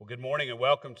Good morning and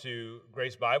welcome to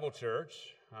Grace Bible Church.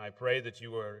 I pray that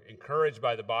you were encouraged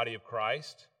by the body of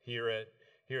Christ here at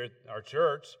our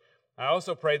church. I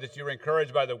also pray that you were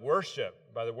encouraged by the worship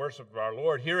of our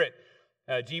Lord. Here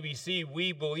at GBC,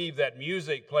 we believe that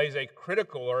music plays a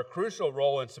critical or a crucial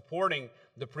role in supporting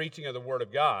the preaching of the Word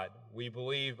of God. We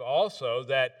believe also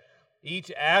that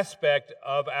each aspect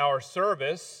of our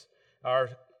service,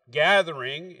 our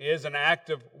gathering, is an act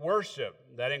of worship.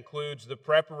 That includes the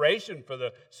preparation for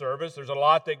the service. There's a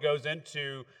lot that goes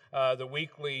into the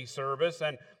weekly service,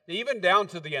 and even down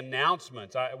to the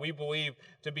announcements. We believe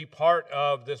to be part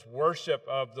of this worship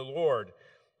of the Lord.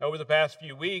 Over the past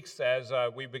few weeks, as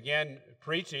we began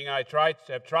preaching, I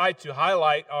have tried to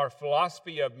highlight our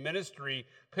philosophy of ministry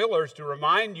pillars to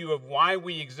remind you of why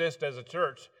we exist as a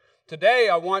church. Today,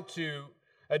 I want to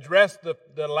address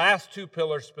the last two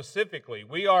pillars specifically.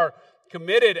 We are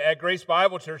committed at Grace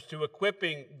Bible Church to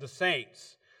equipping the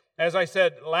saints. As I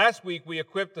said last week, we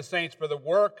equip the saints for the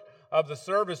work of the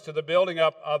service to the building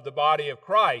up of the body of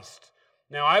Christ.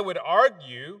 Now, I would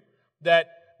argue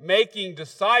that making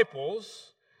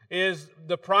disciples is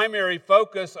the primary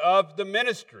focus of the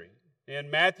ministry. In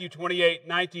Matthew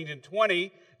 28:19 and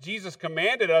 20, Jesus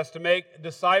commanded us to make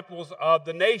disciples of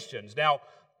the nations. Now,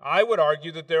 I would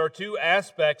argue that there are two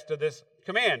aspects to this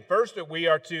command. First, that we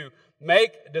are to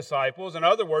make disciples. In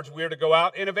other words, we are to go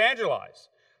out and evangelize.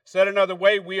 Said another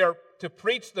way, we are to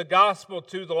preach the gospel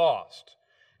to the lost.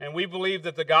 And we believe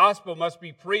that the gospel must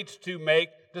be preached to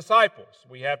make disciples.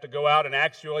 We have to go out and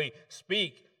actually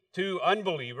speak to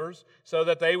unbelievers so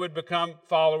that they would become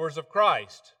followers of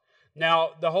Christ.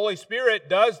 Now, the Holy Spirit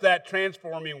does that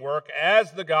transforming work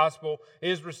as the gospel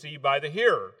is received by the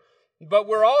hearer. But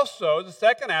we're also, the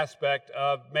second aspect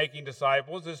of making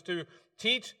disciples is to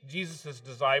teach Jesus'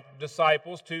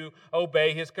 disciples to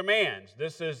obey his commands.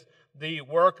 This is the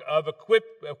work of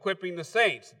equipping the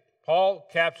saints. Paul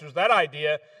captures that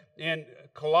idea in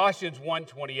Colossians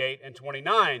 1:28 and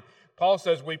 29. Paul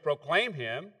says, "We proclaim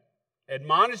him,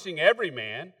 admonishing every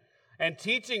man and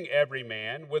teaching every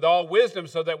man with all wisdom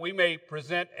so that we may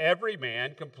present every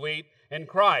man complete in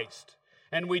Christ."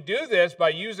 And we do this by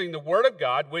using the Word of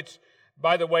God, which,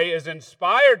 by the way, is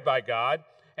inspired by God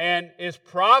and is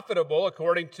profitable,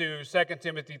 according to 2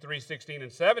 Timothy 3:16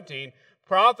 and 17,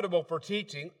 profitable for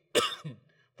teaching,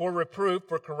 for reproof,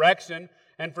 for correction,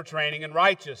 and for training in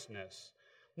righteousness.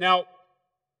 Now,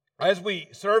 as we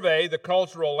survey the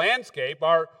cultural landscape,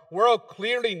 our world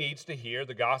clearly needs to hear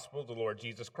the gospel of the Lord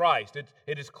Jesus Christ.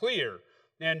 It is clear.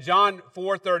 In John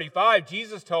 4:35,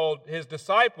 Jesus told his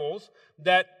disciples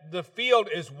that the field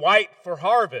is white for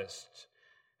harvest.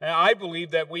 And I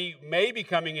believe that we may be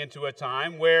coming into a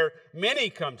time where many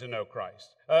come to know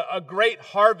Christ, a great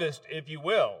harvest, if you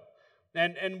will.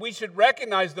 And we should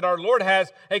recognize that our Lord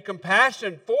has a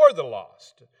compassion for the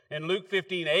lost. In Luke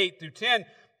 15:8 through 10,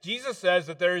 Jesus says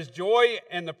that there is joy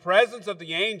in the presence of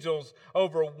the angels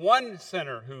over one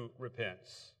sinner who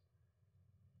repents.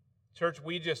 Church,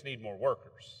 we just need more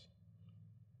workers.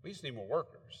 We just need more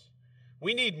workers.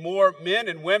 We need more men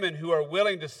and women who are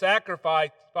willing to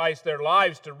sacrifice their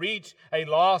lives to reach a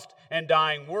lost and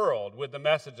dying world with the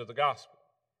message of the gospel.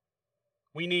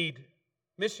 We need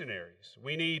missionaries.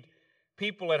 We need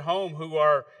people at home who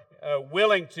are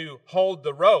willing to hold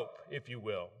the rope, if you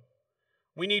will.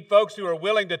 We need folks who are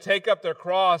willing to take up their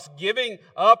cross, giving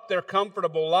up their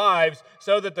comfortable lives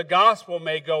so that the gospel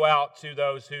may go out to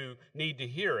those who need to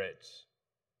hear it.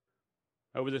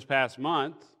 Over this past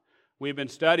month, we've been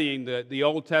studying the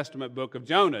Old Testament book of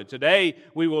Jonah. Today,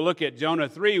 we will look at Jonah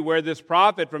 3, where this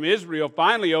prophet from Israel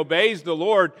finally obeys the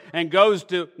Lord and goes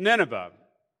to Nineveh.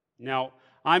 Now,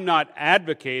 I'm not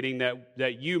advocating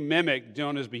that you mimic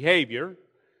Jonah's behavior.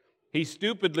 He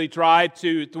stupidly tried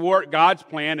to thwart God's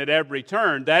plan at every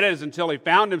turn. That is, until he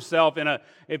found himself in a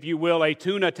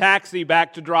tuna taxi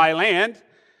back to dry land.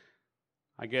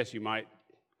 I guess you might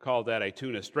call that a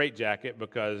tuna straitjacket,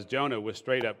 because Jonah was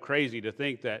straight up crazy to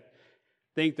think that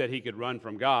he could run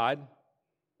from God.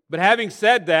 But having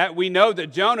said that, we know that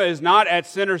Jonah is not at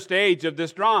center stage of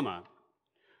this drama.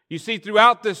 You see,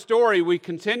 throughout this story, we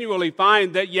continually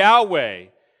find that Yahweh,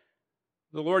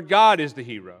 the Lord God, is the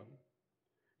hero.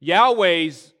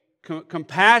 Yahweh's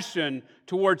compassion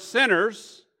towards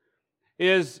sinners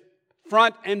is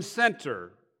front and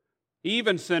center.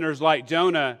 Even sinners like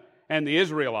Jonah and the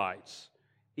Israelites.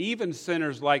 Even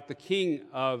sinners like the king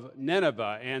of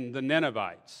Nineveh and the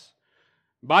Ninevites.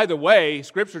 By the way,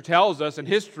 Scripture tells us, and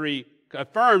history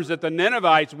affirms, that the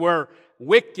Ninevites were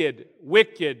wicked,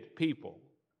 wicked people.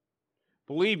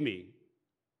 Believe me,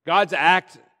 God's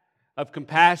act of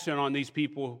compassion on these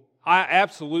people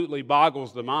absolutely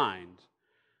boggles the mind.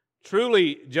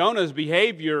 Truly, Jonah's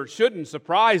behavior shouldn't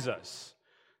surprise us.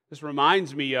 This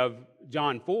reminds me of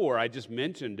John 4. I just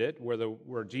mentioned it,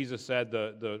 where Jesus said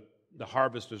the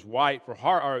harvest is white for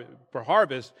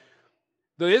harvest.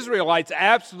 The Israelites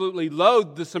absolutely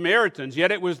loathed the Samaritans,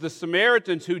 yet it was the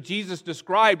Samaritans who Jesus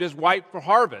described as white for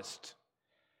harvest.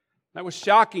 That was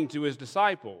shocking to his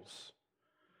disciples.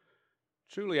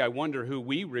 Truly, I wonder who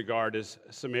we regard as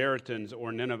Samaritans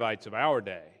or Ninevites of our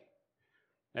day.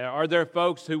 Are there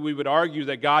folks who we would argue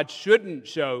that God shouldn't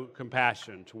show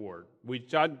compassion toward?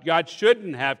 God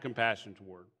shouldn't have compassion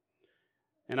toward?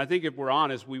 And I think if we're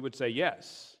honest, we would say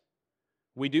yes.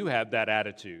 We do have that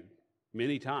attitude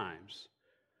many times.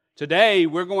 Today,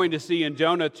 we're going to see in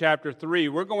Jonah chapter 3,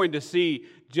 we're going to see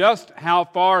just how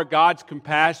far God's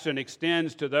compassion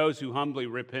extends to those who humbly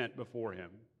repent before Him.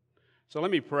 So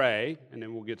let me pray, and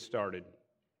then we'll get started.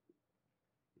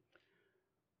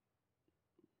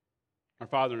 Our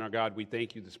Father and our God, we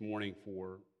thank you this morning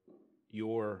for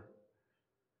your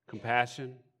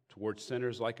compassion towards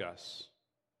sinners like us.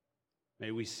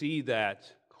 May we see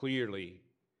that clearly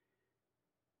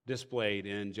displayed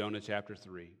in Jonah chapter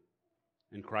 3.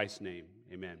 In Christ's name,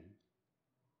 amen.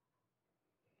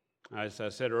 As I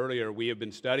said earlier, we have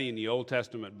been studying the Old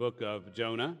Testament book of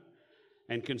Jonah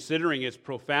and considering its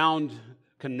profound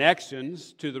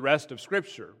connections to the rest of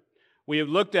Scripture. We have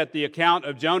looked at the account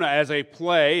of Jonah as a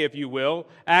play, if you will,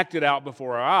 acted out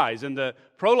before our eyes. In the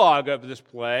prologue of this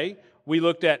play, we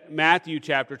looked at Matthew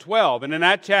chapter 12. And in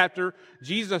that chapter,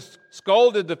 Jesus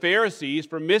scolded the Pharisees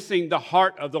for missing the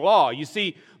heart of the law. You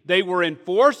see, they were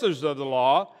enforcers of the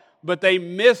law, but they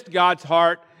missed God's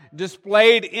heart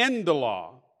displayed in the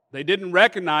law. They didn't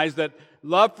recognize that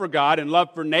love for God and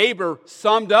love for neighbor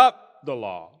summed up the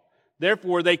law.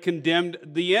 Therefore, they condemned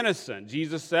the innocent.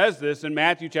 Jesus says this in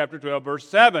Matthew chapter 12, verse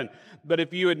 7. But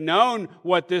if you had known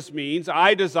what this means,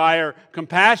 I desire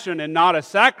compassion and not a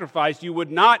sacrifice, you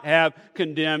would not have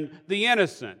condemned the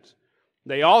innocent.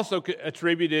 They also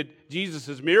attributed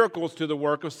Jesus' miracles to the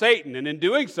work of Satan. And in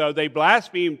doing so, they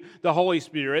blasphemed the Holy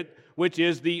Spirit, which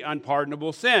is the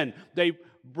unpardonable sin. They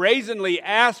brazenly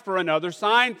asked for another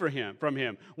sign from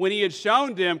him, when he had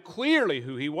shown them clearly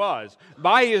who he was,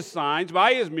 by his signs,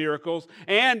 by his miracles,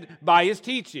 and by his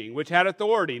teaching, which had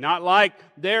authority, not like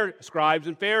their scribes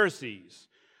and Pharisees.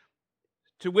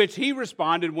 To which he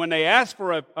responded, when they asked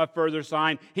for a further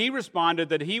sign, he responded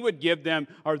that he would give them,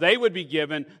 or they would be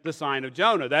given, the sign of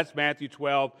Jonah. That's Matthew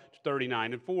 12,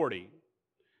 39 and 40.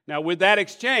 Now, with that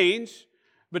exchange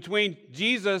between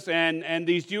Jesus and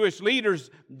these Jewish leaders,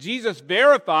 Jesus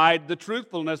verified the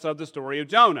truthfulness of the story of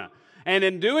Jonah. And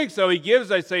in doing so, he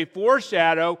gives us a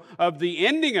foreshadow of the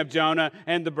ending of Jonah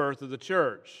and the birth of the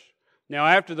church. Now,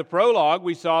 after the prologue,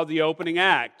 we saw the opening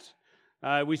act.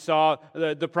 We saw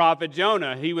the prophet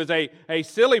Jonah. He was a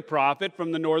silly prophet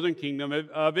from the northern kingdom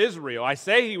of Israel. I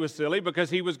say he was silly because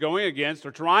he was going against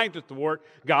or trying to thwart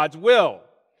God's will.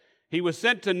 He was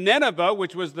sent to Nineveh,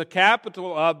 which was the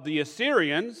capital of the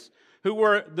Assyrians, who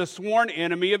were the sworn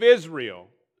enemy of Israel.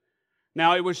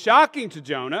 Now, it was shocking to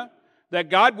Jonah that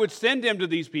God would send him to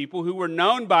these people who were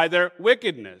known by their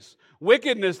wickedness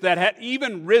that had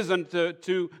even risen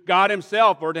to God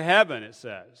himself or to heaven, it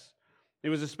says. It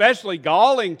was especially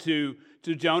galling to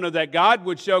Jonah that God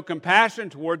would show compassion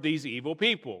toward these evil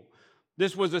people.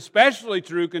 This was especially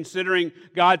true considering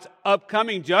God's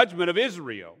upcoming judgment of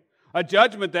Israel. A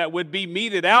judgment that would be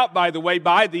meted out, by the way,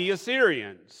 by the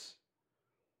Assyrians.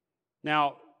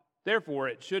 Now, therefore,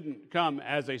 it shouldn't come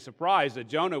as a surprise that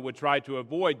Jonah would try to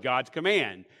avoid God's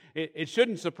command. It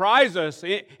shouldn't surprise us.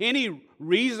 Any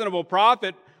reasonable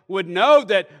prophet would know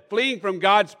that fleeing from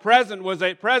God's presence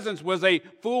was a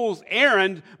fool's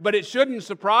errand, but it shouldn't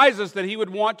surprise us that he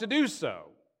would want to do so.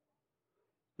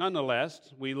 Nonetheless,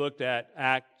 we looked at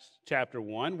Acts chapter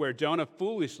 1, where Jonah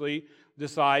foolishly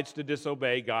decides to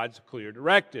disobey God's clear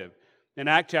directive. In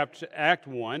Act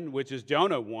 1, which is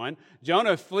Jonah 1,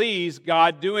 Jonah flees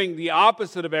God doing the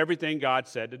opposite of everything God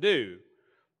said to do.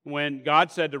 When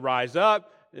God said to rise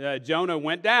up, Jonah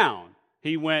went down.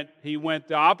 He went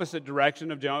the opposite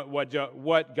direction of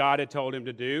what God had told him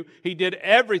to do. He did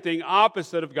everything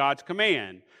opposite of God's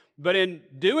command. But in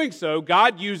doing so,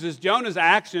 God uses Jonah's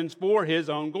actions for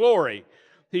his own glory.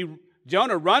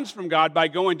 Jonah runs from God by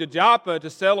going to Joppa to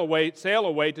sail away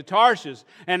to Tarshish.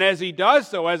 And as he does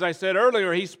so, as I said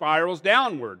earlier, he spirals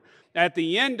downward. At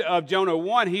the end of Jonah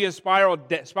 1, he has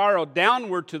spiraled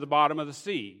downward to the bottom of the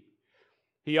sea.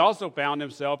 He also found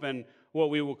himself in what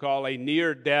we will call a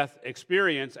near-death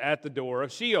experience at the door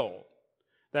of Sheol.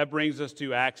 That brings us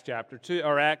to Acts chapter 2,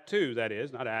 or Act 2, that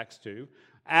is, not Acts 2.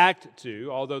 Act 2,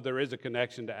 although there is a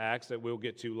connection to Acts that we'll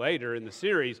get to later in the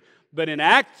series. But in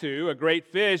Act 2, a great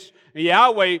fish,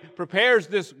 Yahweh prepares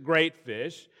this great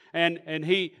fish. And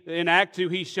in Act 2,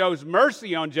 he shows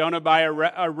mercy on Jonah by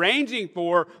arranging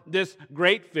for this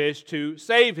great fish to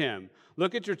save him.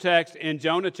 Look at your text in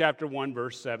Jonah chapter 1,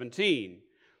 verse 17.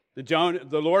 The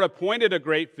Lord appointed a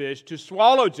great fish to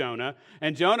swallow Jonah,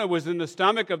 and Jonah was in the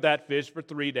stomach of that fish for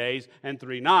 3 days and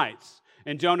 3 nights.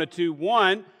 And Jonah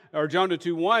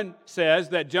 2:1 says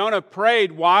that Jonah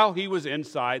prayed while he was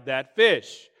inside that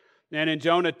fish. And in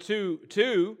Jonah 2,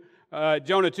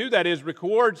 that is,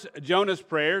 records Jonah's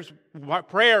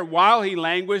prayer while he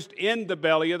languished in the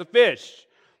belly of the fish.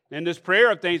 In this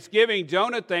prayer of thanksgiving,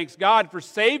 Jonah thanks God for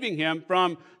saving him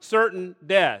from certain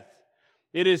death.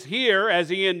 It is here, as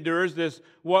he endures this,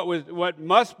 what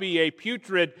must be a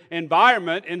putrid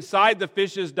environment inside the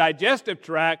fish's digestive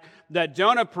tract, that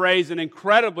Jonah prays an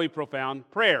incredibly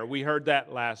profound prayer. We heard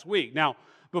that last week. Now,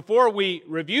 before we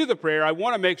review the prayer, I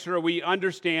want to make sure we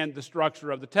understand the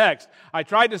structure of the text. I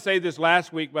tried to say this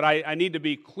last week, but I need to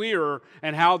be clearer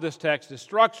in how this text is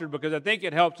structured, because I think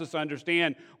it helps us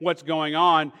understand what's going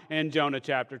on in Jonah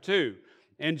chapter 2.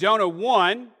 In Jonah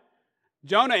 1,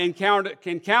 Jonah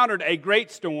encountered a great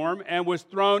storm and was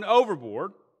thrown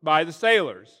overboard by the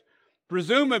sailors.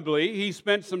 Presumably, he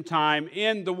spent some time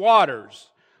in the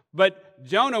waters. But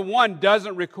Jonah 1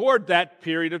 doesn't record that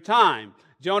period of time.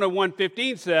 Jonah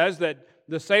 1:15 says that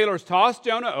the sailors tossed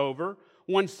Jonah over.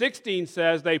 1:16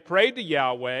 says they prayed to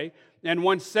Yahweh. And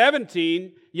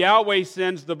 1:17, Yahweh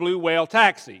sends the blue whale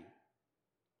taxi.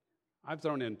 I've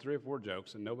thrown in 3 or 4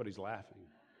 jokes and nobody's laughing.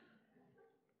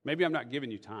 Maybe I'm not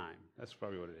giving you time. That's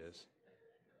probably what it is.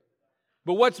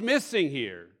 But what's missing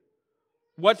here?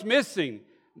 What's missing?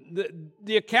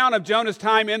 The account of Jonah's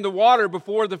time in the water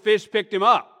before the fish picked him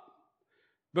up.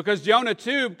 Because Jonah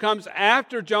 2 comes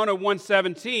after Jonah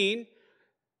 1:17,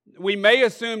 we may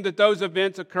assume that those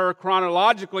events occur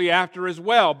chronologically after as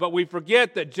well. But we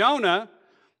forget that Jonah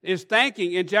is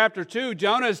thanking, in chapter 2,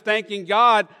 Jonah is thanking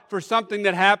God for something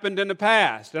that happened in the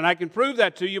past. And I can prove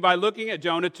that to you by looking at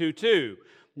Jonah 2:2.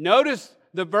 Notice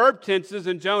the verb tenses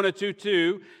in Jonah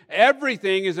 2:2.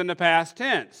 Everything is in the past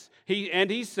tense. He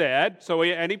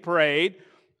prayed,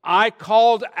 I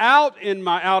called out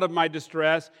of my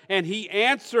distress, and he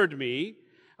answered me.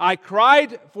 I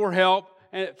cried for help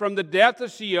from the depth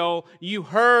of Sheol. You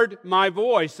heard my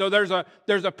voice. So there's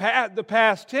the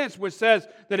past tense, which says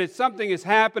that something is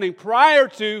happening prior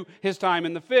to his time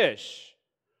in the fish.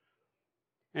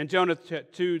 And Jonah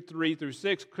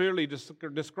 2:3-6 clearly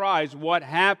describes what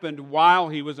happened while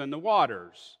he was in the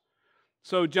waters.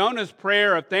 So Jonah's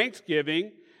prayer of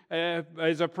thanksgiving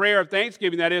is a prayer of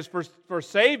thanksgiving, that is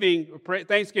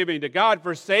thanksgiving to God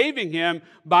for saving him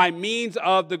by means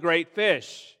of the great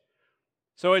fish.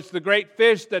 So it's the great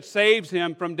fish that saves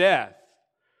him from death.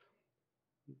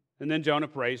 And then Jonah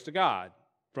prays to God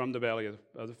from the belly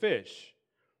of the fish.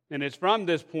 And it's from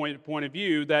this point of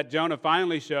view that Jonah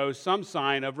finally shows some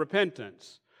sign of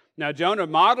repentance. Now, Jonah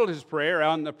modeled his prayer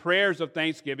on the prayers of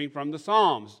thanksgiving from the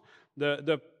Psalms.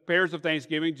 The prayers of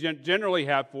thanksgiving generally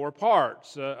have 4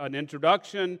 parts: an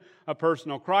introduction, a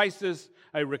personal crisis,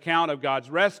 a recount of God's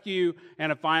rescue,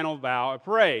 and a final vow of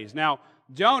praise. Now,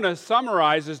 Jonah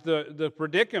summarizes the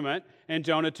predicament in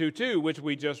Jonah 2:2, which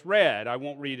we just read. I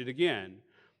won't read it again.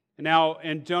 Now,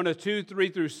 in Jonah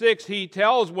 2:3-6, he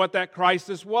tells what that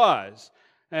crisis was.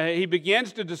 He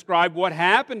begins to describe what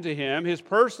happened to him, his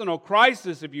personal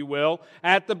crisis, if you will,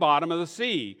 at the bottom of the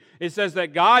sea. It says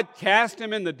that God cast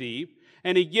him in the deep,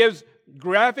 and he gives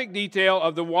graphic detail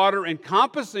of the water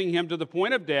encompassing him to the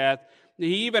point of death.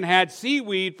 He even had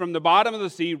seaweed from the bottom of the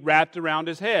sea wrapped around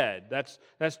his head.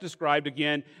 That's described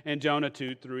again in Jonah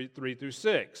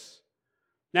 2:3-6.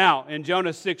 Now, in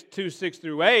Jonah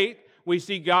 2:6-8, we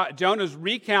see Jonah's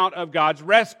recount of God's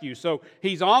rescue. So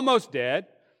he's almost dead.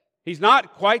 He's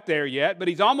not quite there yet, but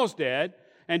he's almost dead.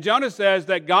 And Jonah says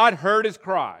that God heard his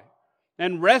cry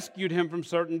and rescued him from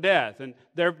certain death. And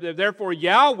therefore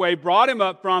Yahweh brought him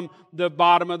up from the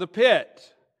bottom of the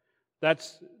pit.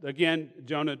 That's, again,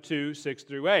 Jonah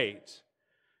 2:6-8.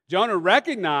 Jonah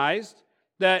recognized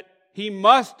that he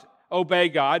must obey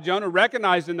God. Jonah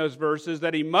recognized in those verses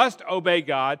that he must obey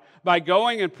God by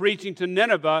going and preaching to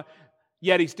Nineveh,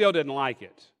 yet he still didn't like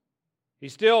it. He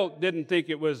still didn't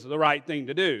think it was the right thing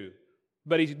to do,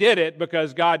 but he did it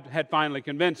because God had finally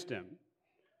convinced him.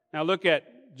 Now look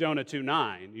at Jonah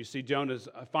 2:9. You see Jonah's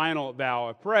final vow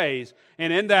of praise,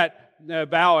 and in that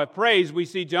vow of praise, we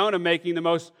see Jonah making the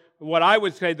most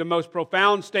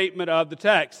profound statement of the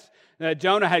text.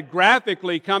 Jonah had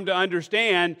graphically come to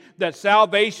understand that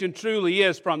salvation truly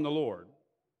is from the Lord.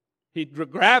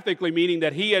 Graphically meaning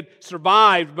that he had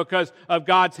survived because of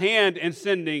God's hand in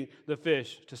sending the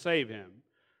fish to save him.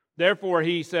 Therefore,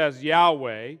 he says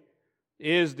Yahweh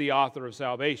is the author of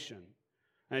salvation.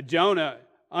 And Jonah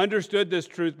understood this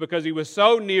truth because he was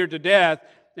so near to death,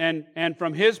 and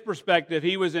from his perspective,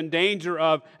 he was in danger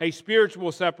of a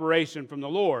spiritual separation from the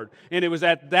Lord. And it was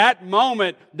at that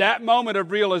moment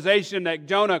of realization that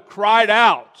Jonah cried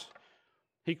out.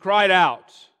 He cried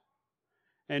out.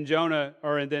 And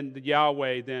then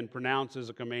Yahweh then pronounces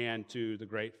a command to the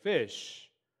great fish.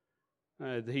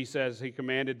 He says he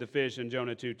commanded the fish in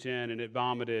Jonah 2:10, and it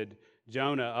vomited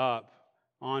Jonah up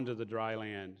onto the dry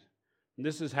land. And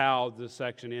this is how the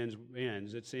section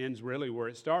ends. It ends really where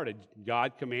it started,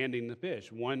 God commanding the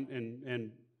fish.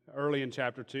 Early in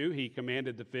chapter 2, he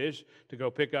commanded the fish to go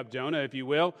pick up Jonah, if you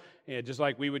will, just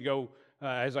like we would go,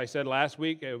 as I said last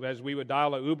week, as we would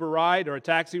dial an Uber ride or a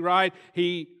taxi ride,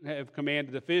 he have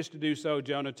commanded the fish to do so.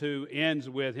 Jonah 2 ends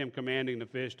with him commanding the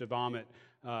fish to vomit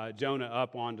Jonah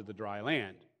up onto the dry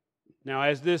land. Now,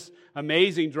 as this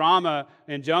amazing drama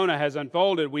in Jonah has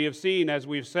unfolded, we have seen, as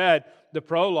we've said, the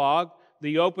prologue,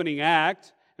 the opening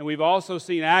act, and we've also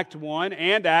seen Act 1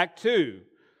 and Act 2.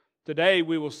 Today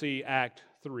we will see Act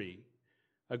 3,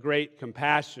 a great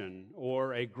compassion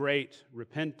or a great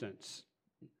repentance.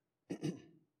 Let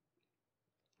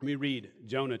me read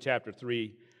Jonah chapter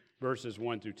 3, verses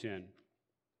 1 through 10.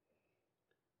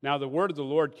 Now the word of the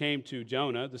Lord came to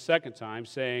Jonah the second time,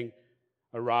 saying,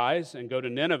 Arise and go to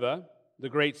Nineveh, the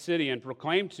great city, and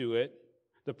proclaim to it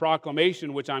the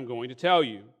proclamation which I'm going to tell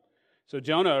you. So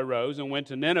Jonah arose and went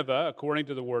to Nineveh according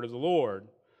to the word of the Lord.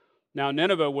 Now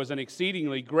Nineveh was an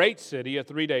exceedingly great city, a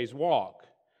 3 days' walk.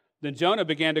 Then Jonah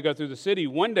began to go through the city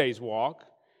 1 day's walk,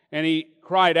 and he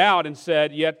cried out and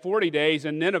said, Yet 40 days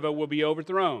and Nineveh will be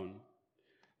overthrown.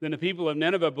 Then the people of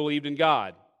Nineveh believed in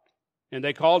God, and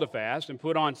they called a fast and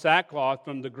put on sackcloth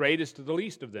from the greatest to the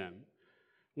least of them.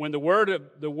 When the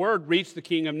word reached the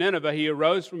king of Nineveh, he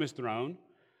arose from his throne,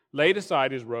 laid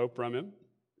aside his robe from him,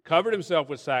 covered himself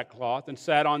with sackcloth, and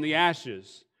sat on the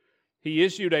ashes. He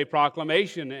issued a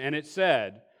proclamation, and it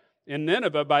said, In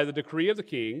Nineveh, by the decree of the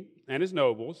king and his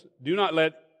nobles, do not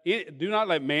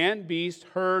let man, beast,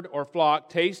 herd, or flock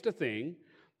taste a thing.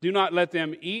 Do not let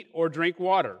them eat or drink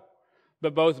water.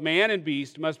 But both man and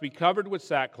beast must be covered with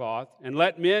sackcloth, and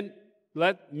let men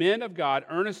of God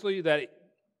earnestly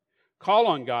call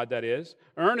on God,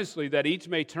 earnestly that each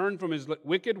may turn from his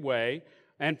wicked way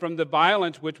and from the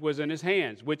violence which is in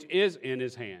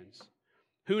his hands.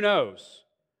 Who knows?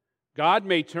 God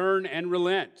may turn and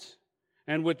relent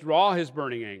and withdraw his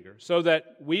burning anger, so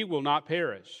that we will not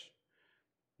perish.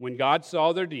 When God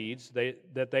saw their deeds,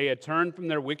 that they had turned from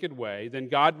their wicked way, then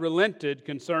God relented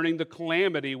concerning the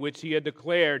calamity which he had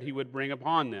declared he would bring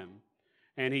upon them.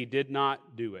 And he did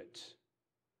not do it.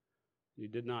 He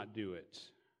did not do it.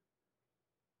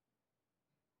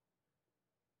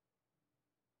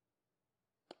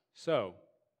 So,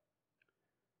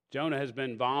 Jonah has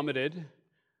been vomited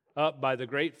up by the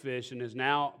great fish and is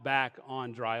now back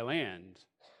on dry land.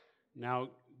 Now,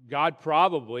 God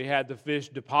probably had the fish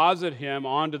deposit him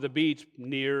onto the beach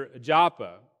near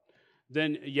Joppa.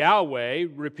 Then Yahweh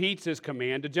repeats his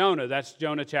command to Jonah. That's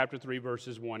Jonah chapter 3,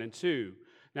 verses 1 and 2.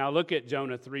 Now look at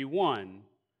Jonah 3:1. It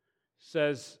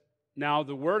says, Now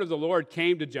the word of the Lord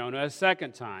came to Jonah a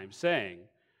second time, saying,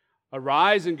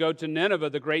 Arise and go to Nineveh,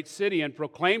 the great city, and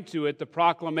proclaim to it the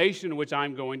proclamation which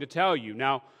I'm going to tell you.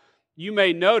 Now, you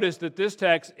may notice that this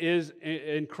text is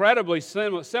incredibly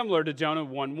similar to Jonah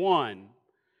 1:1.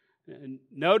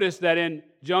 Notice that in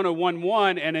Jonah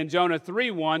 1:1 and in Jonah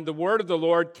 3:1, the word of the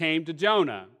Lord came to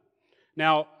Jonah.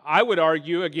 Now, I would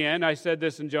argue, again, I said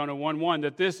this in Jonah 1:1,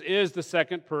 that this is the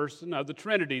second person of the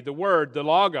Trinity, the Word, the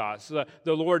Logos,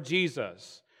 the Lord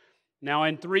Jesus. Now,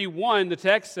 in 3:1, the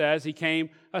text says he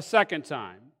came a second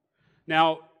time.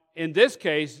 Now, in this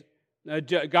case,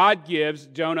 God gives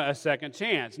Jonah a second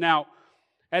chance. Now,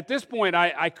 at this point,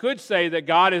 I could say that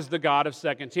God is the God of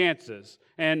second chances,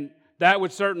 and that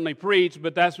would certainly preach,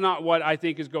 but that's not what I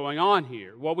think is going on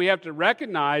here. What we have to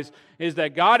recognize is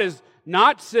that God is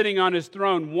not sitting on his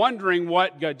throne wondering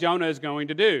what Jonah is going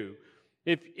to do.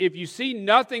 If you see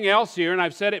nothing else here, and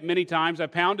I've said it many times,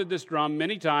 I've pounded this drum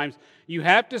many times, you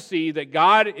have to see that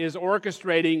God is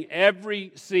orchestrating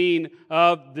every scene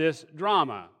of this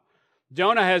drama.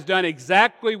 Jonah has done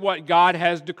exactly what God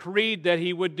has decreed that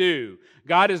he would do.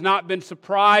 God has not been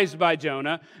surprised by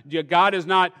Jonah. God has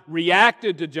not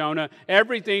reacted to Jonah.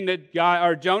 Everything that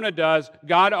Jonah does,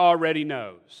 God already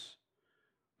knows.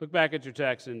 Look back at your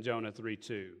text in Jonah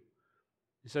 3:2.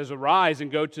 It says, Arise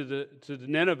and go to the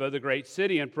Nineveh, the great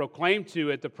city, and proclaim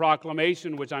to it the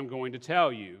proclamation which I'm going to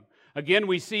tell you. Again,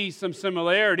 we see some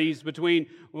similarities between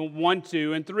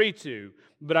 1:2 and 3:2.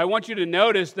 But I want you to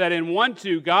notice that in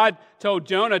 1:2, God told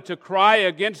Jonah to cry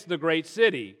against the great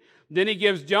city. Then he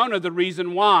gives Jonah the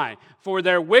reason why. For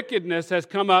their wickedness has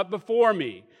come up before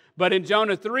me. But in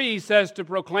Jonah 3, he says to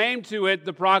proclaim to it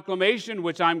the proclamation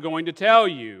which I'm going to tell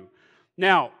you.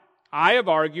 Now, I have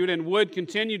argued and would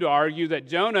continue to argue that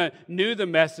Jonah knew the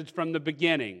message from the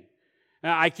beginning.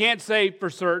 Now, I can't say for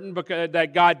certain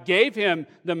that God gave him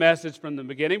the message from the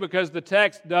beginning because the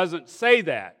text doesn't say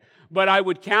that. But I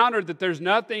would counter that there's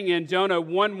nothing in Jonah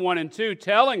 1:1 and 2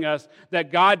 telling us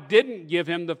that God didn't give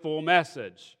him the full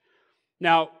message.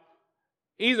 Now,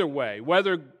 either way,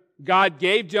 whether God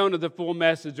gave Jonah the full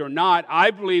message or not,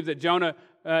 I believe that Jonah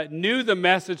knew the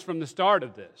message from the start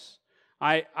of this.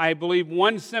 I believe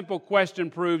one simple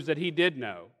question proves that he did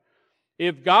know.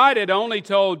 If God had only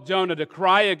told Jonah to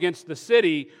cry against the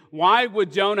city, why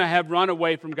would Jonah have run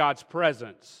away from God's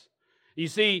presence? You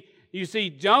see,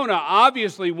 Jonah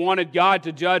obviously wanted God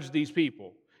to judge these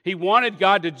people. He wanted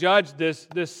God to judge this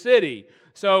city.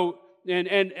 So,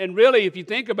 and really, if you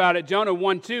think about it, Jonah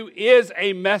 1:2 is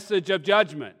a message of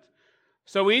judgment.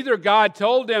 So either God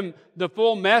told him the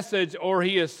full message or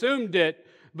he assumed it,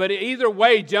 but either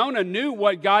way, Jonah knew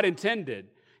what God intended.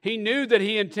 He knew that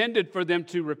he intended for them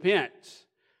to repent.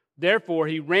 Therefore,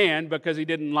 he ran because he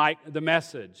didn't like the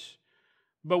message.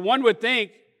 But one would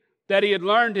think that he had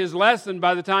learned his lesson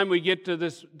by the time we get to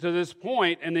this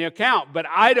point in the account, but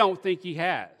I don't think he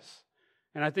has.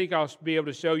 And I think I'll be able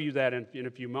to show you that in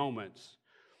a few moments.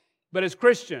 But as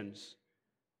Christians,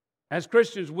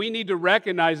 we need to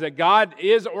recognize that God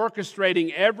is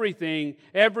orchestrating everything,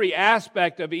 every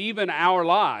aspect of even our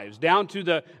lives, down to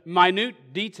the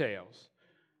minute details.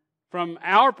 From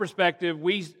our perspective,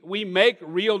 we make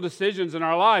real decisions in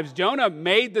our lives. Jonah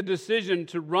made the decision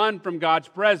to run from God's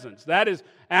presence. That is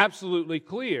absolutely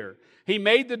clear. He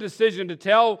made the decision to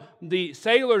tell the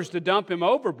sailors to dump him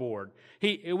overboard.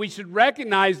 We should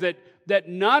recognize that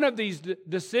none of these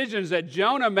decisions that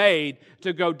Jonah made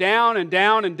to go down and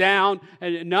down and down,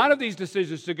 and none of these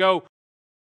decisions to go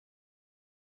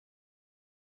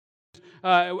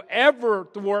ever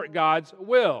thwart God's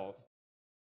will.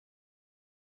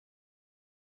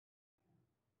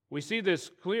 We see this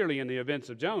clearly in the events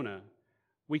of Jonah.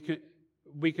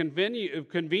 We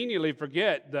conveniently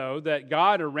forget, though, that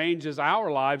God arranges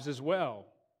our lives as well.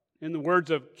 In the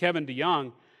words of Kevin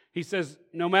DeYoung, he says,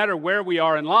 no matter where we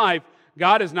are in life,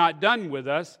 God is not done with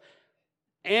us,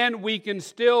 and we can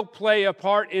still play a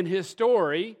part in His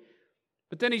story.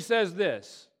 But then he says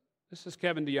this is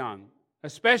Kevin DeYoung,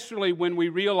 especially when we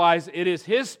realize it is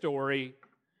His story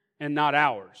and not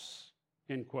ours,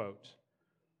 end quote.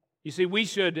 You see, we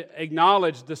should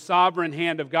acknowledge the sovereign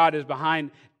hand of God is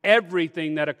behind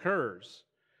everything that occurs.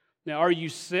 Now, are you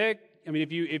sick? I mean,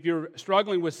 if you're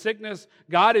struggling with sickness,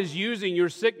 God is using your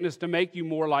sickness to make you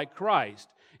more like Christ.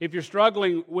 If you're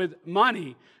struggling with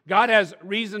money, God has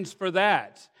reasons for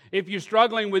that. If you're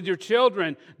struggling with your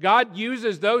children, God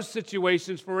uses those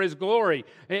situations for His glory.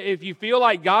 If you feel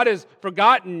like God has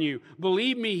forgotten you,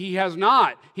 believe me, He has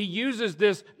not. He uses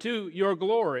this to your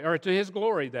glory, or to His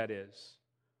glory, that is.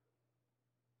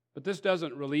 But this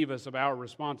doesn't relieve us of our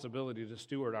responsibility to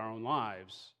steward our own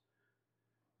lives.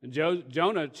 And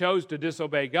Jonah chose to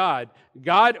disobey God.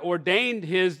 God ordained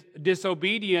his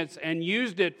disobedience and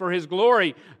used it for His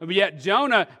glory. Yet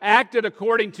Jonah acted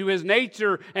according to his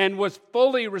nature and was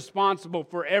fully responsible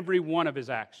for every one of his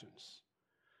actions.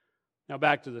 Now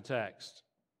back to the text.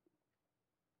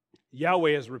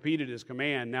 Yahweh has repeated His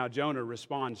command. Now Jonah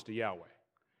responds to Yahweh.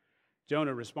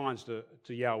 Jonah responds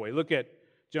to Yahweh. Look at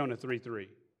Jonah 3:3.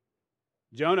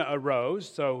 Jonah arose,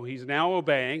 so he's now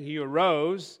obeying. He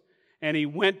arose and he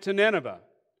went to Nineveh,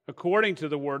 according to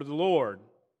the word of the Lord.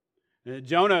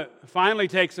 Jonah finally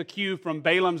takes a cue from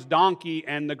Balaam's donkey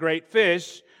and the great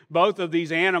fish, both of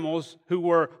these animals who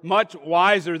were much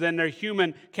wiser than their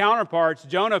human counterparts.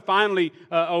 Jonah finally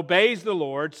obeys the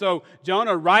Lord, so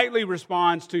Jonah rightly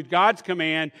responds to God's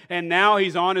command, and now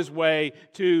he's on his way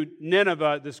to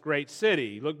Nineveh, this great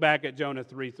city. Look back at Jonah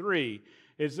 3:3.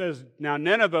 It says, now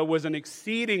Nineveh was an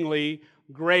exceedingly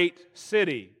great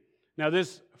city. Now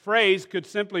this phrase could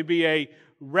simply be a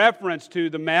reference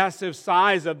to the massive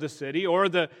size of the city, or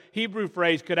the Hebrew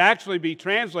phrase could actually be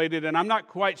translated, and I'm not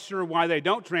quite sure why they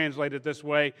don't translate it this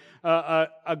way,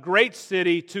 a great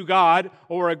city to God,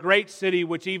 or a great city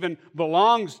which even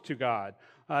belongs to God.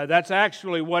 That's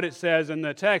actually what it says in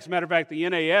the text. Matter of fact, the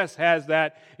NAS has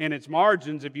that in its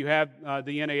margins if you have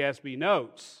the NASB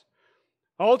notes.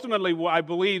 Ultimately, I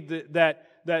believe that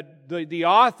the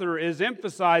author is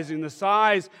emphasizing the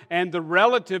size and the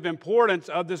relative importance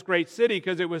of this great city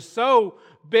because it was so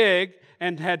big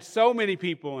and had so many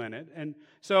people in it. And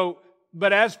so,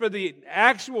 but as for the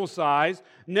actual size,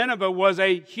 Nineveh was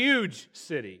a huge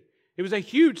city. It was a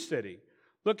huge city.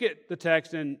 Look at the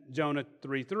text in Jonah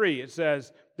 3:3. It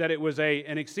says that it was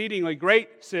an exceedingly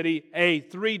great city, a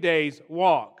 3 days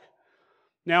walk.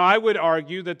 Now, I would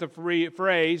argue that the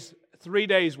phrase 3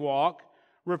 days walk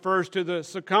refers to the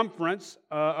circumference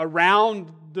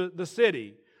around the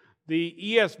city. The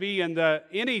ESV and the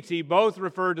NET both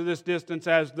refer to this distance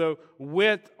as the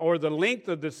width or the length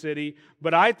of the city,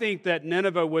 but I think that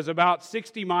Nineveh was about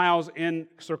 60 miles in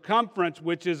circumference,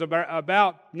 which is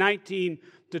about 19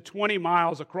 to 20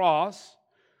 miles across.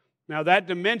 Now, that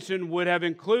dimension would have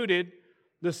included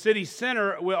the city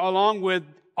center along with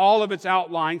all of its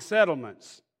outlying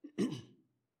settlements.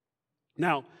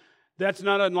 Now, that's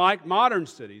not unlike modern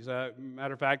cities.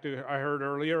 Matter of fact, I heard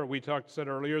earlier, said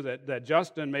earlier that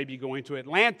Justin may be going to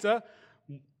Atlanta.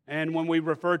 And when we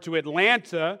refer to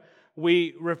Atlanta,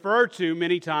 we refer to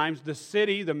many times the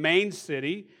city, the main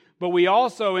city, but we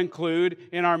also include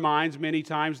in our minds many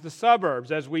times the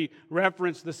suburbs as we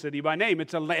reference the city by name.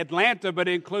 It's Atlanta, but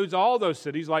it includes all those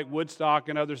cities like Woodstock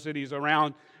and other cities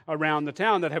around the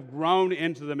town that have grown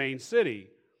into the main city.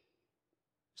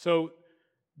 So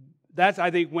that's,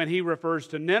 I think, when he refers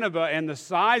to Nineveh and the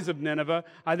size of Nineveh,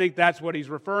 I think that's what he's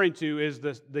referring to is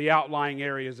the outlying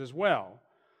areas as well.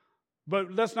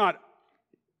 But let's not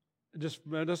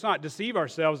deceive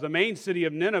ourselves. The main city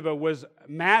of Nineveh was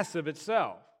massive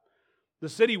itself. The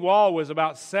city wall was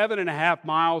about 7.5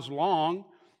 miles long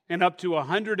and up to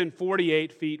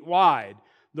 148 feet wide.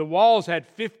 The walls had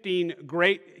 15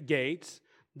 great gates.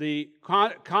 The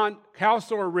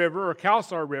Kausar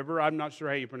River, I'm not sure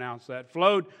how you pronounce that,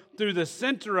 flowed through the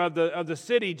center of the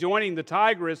city, joining the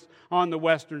Tigris on the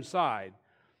western side.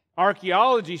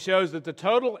 Archaeology shows that the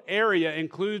total area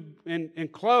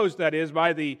enclosed, that is,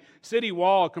 by the city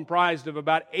wall comprised of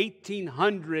about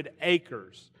 1,800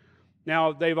 acres.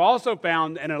 Now, they've also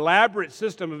found an elaborate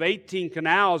system of 18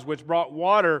 canals which brought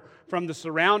water from the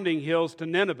surrounding hills to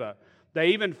Nineveh. They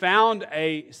even found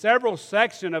several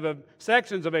sections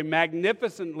of a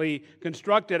magnificently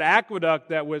constructed aqueduct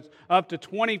that was up to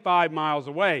 25 miles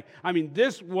away. I mean,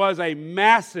 this was a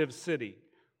massive city.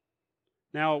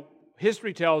 Now,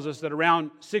 history tells us that around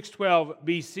 612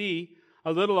 BC,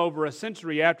 a little over a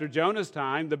century after Jonah's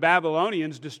time, the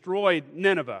Babylonians destroyed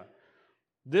Nineveh.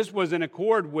 This was in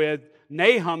accord with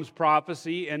Nahum's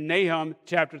prophecy in Nahum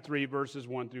chapter 3, verses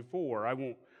 1 through 4. I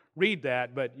won't read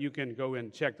that, but you can go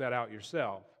and check that out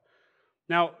yourself.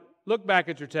 Now, look back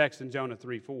at your text in Jonah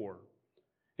 3:4.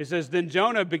 It says, "Then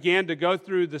Jonah began to go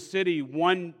through the city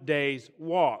 1 day's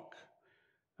walk."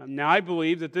 Now, I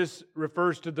believe that this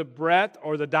refers to the breadth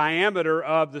or the diameter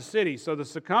of the city. So the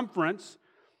circumference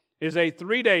is a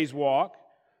 3 days walk.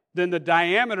 Then the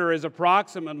diameter is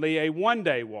approximately a 1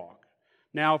 day walk.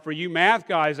 Now, for you math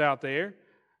guys out there,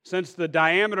 since the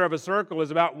diameter of a circle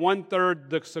is about 1/3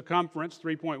 the circumference,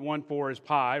 3.14 is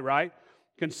pi, right?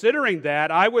 Considering that,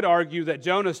 I would argue that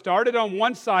Jonah started on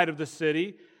one side of the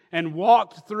city and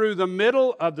walked through the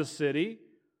middle of the city,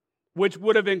 which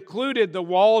would have included the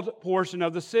walled portion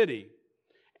of the city.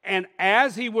 And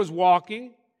as he was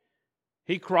walking,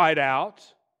 he cried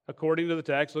out, according to the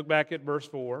text, look back at verse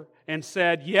 4, and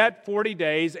said, "Yet 40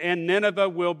 days, and Nineveh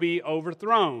will be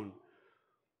overthrown."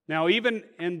 Now, even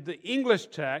in the English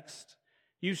text,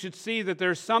 you should see that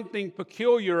there's something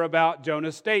peculiar about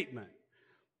Jonah's statement.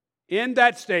 In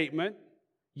that statement,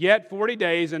 "Yet 40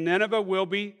 days, and Nineveh will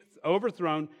be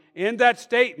overthrown," in that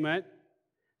statement,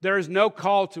 there is no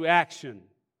call to action.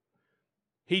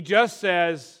 He just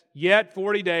says, "Yet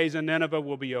 40 days, and Nineveh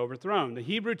will be overthrown." The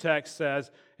Hebrew text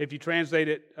says, if you translate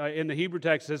it in the Hebrew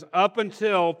text, it says, "Up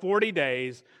until 40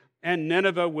 days, and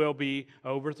Nineveh will be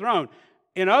overthrown."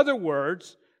 In other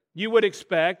words, I hope you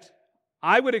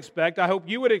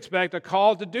would expect a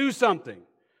call to do something.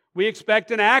 We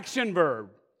expect an action verb,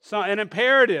 an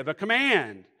imperative, a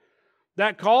command.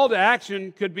 That call to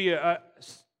action could be a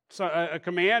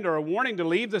command or a warning to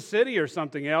leave the city or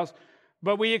something else,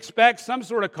 but we expect some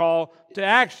sort of call to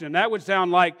action. That would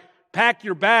sound like, pack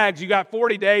your bags, you got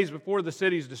 40 days before the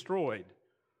city's destroyed.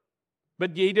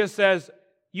 But he just says,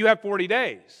 you have 40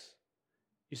 days.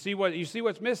 You see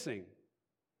what's missing?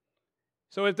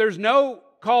 So if there's no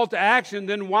call to action,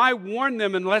 then why warn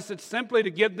them unless it's simply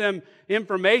to give them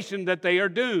information that they are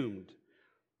doomed?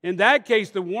 In that case,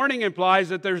 the warning implies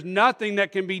that there's nothing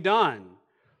that can be done.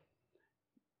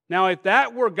 Now, if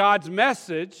that were God's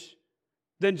message,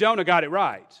 then Jonah got it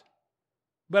right.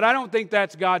 But I don't think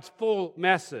that's God's full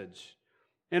message.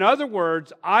 In other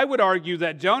words, I would argue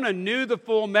that Jonah knew the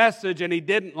full message and he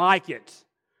didn't like it.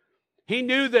 He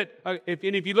knew that, if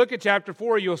you look at chapter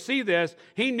 4, you'll see this,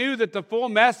 he knew that the full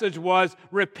message was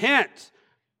repent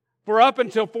for up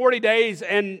until 40 days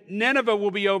and Nineveh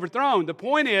will be overthrown. The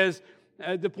point is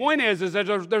that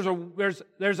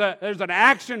there's an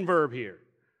action verb here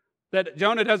that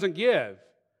Jonah doesn't give.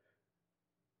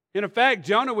 In effect,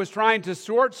 Jonah was trying to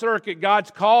short-circuit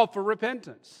God's call for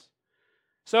repentance.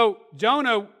 So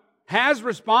Jonah has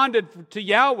responded to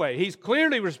Yahweh. He's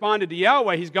clearly responded to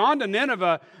Yahweh. He's gone to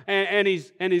Nineveh and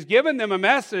he's given them a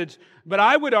message, but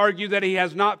I would argue that he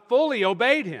has not fully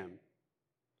obeyed him.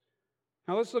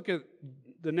 Now let's look at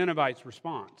the Ninevites'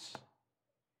 response.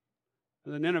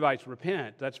 The Ninevites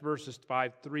repent. That's verses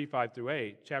 5 through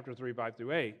 8, chapter 3, 5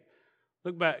 through 8.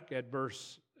 Look back at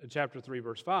chapter 3,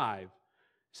 verse 5. It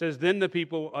says, "Then the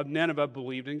people of Nineveh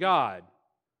believed in God."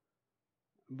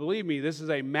 Believe me, this is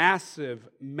a massive,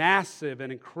 massive,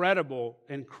 and incredible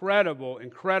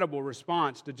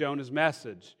response to Jonah's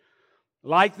message.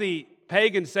 Like the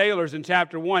pagan sailors in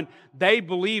chapter 1, they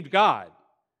believed God.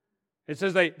 It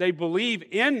says they believe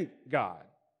in God.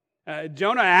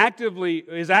 Jonah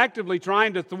is actively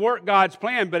trying to thwart God's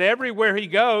plan, but everywhere he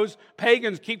goes,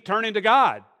 pagans keep turning to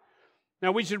God.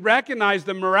 Now, we should recognize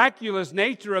the miraculous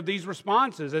nature of these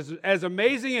responses. As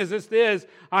amazing as this is,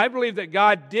 I believe that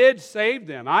God did save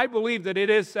them. I believe that it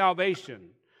is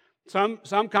salvation.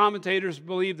 Some commentators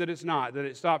believe that it's not, that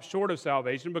it stops short of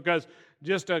salvation because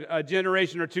just a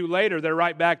generation or two later, they're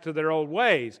right back to their old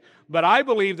ways. But I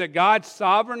believe that God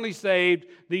sovereignly saved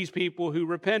these people who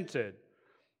repented.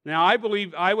 Now,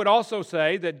 I would also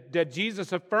say that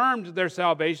Jesus affirmed their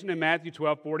salvation in Matthew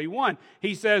 12:41.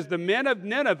 He says, "The men of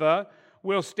Nineveh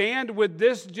will stand with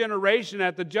this generation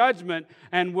at the judgment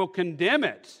and will condemn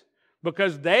it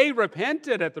because they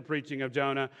repented at the preaching of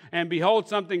Jonah, and behold,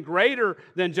 something greater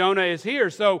than Jonah is here."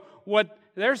 So what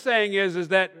they're saying is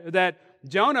that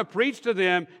Jonah preached to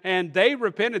them and they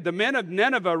repented. The men of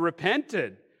Nineveh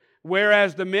repented,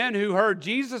 whereas the men who heard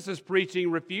Jesus' preaching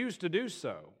refused to do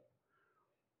so.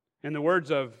 In the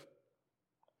words of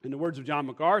John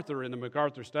MacArthur in the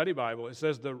MacArthur Study Bible, it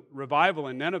says the revival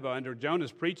in Nineveh under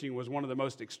Jonah's preaching was one of the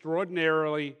most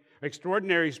extraordinary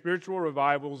spiritual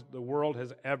revivals the world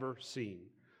has ever seen.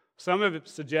 Some have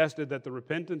suggested that the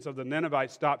repentance of the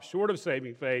Ninevites stopped short of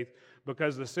saving faith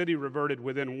because the city reverted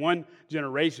within one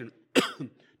generation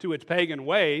to its pagan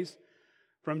ways.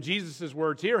 From Jesus'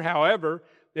 words here, however,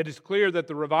 it is clear that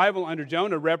the revival under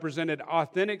Jonah represented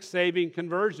authentic saving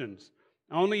conversions.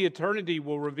 Only eternity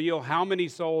will reveal how many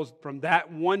souls from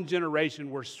that one generation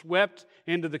were swept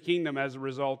into the kingdom as a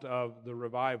result of the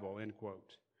revival, end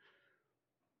quote.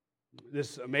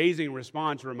 This amazing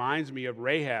response reminds me of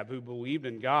Rahab, who believed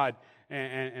in God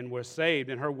and was saved.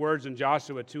 In her words in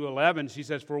Joshua 2:11, she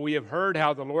says, "For we have heard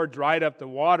how the Lord dried up the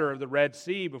water of the Red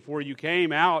Sea before you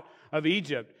came out of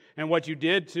Egypt, and what you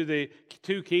did to the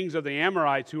two kings of the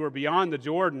Amorites who were beyond the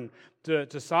Jordan,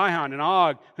 to Sihon and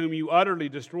Og, whom you utterly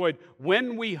destroyed.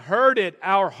 When we heard it,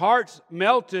 our hearts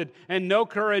melted, and no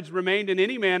courage remained in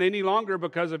any man any longer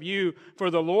because of you. For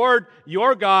the Lord,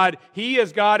 your God, He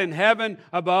is God in heaven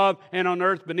above and on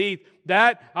earth beneath."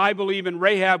 That, I believe, in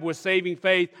Rahab was saving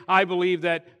faith. I believe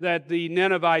that the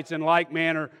Ninevites, in like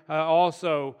manner,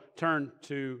 also turned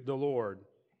to the Lord.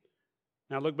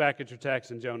 Now look back at your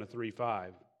text in Jonah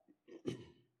 3:5.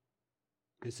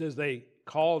 It says they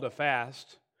called a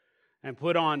fast and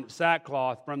put on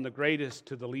sackcloth from the greatest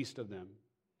to the least of them.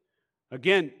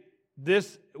 Again,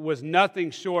 this was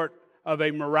nothing short of a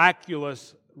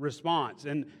miraculous response.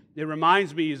 And it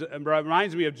reminds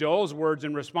me of Joel's words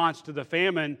in response to the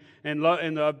famine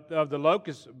of the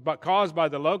locust, caused by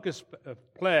the locust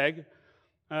plague.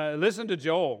 Listen to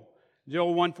Joel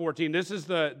 1:14.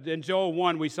 In Joel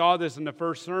 1, we saw this in the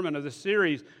first sermon of the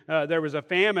series. There was a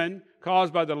famine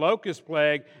caused by the locust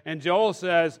plague, and Joel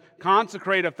says,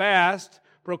 "Consecrate a fast,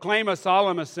 proclaim a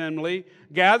solemn assembly,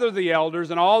 gather the elders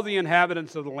and all the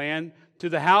inhabitants of the land to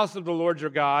the house of the Lord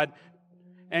your God,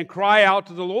 and cry out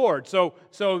to the Lord." So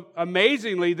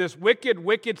amazingly, this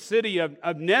wicked city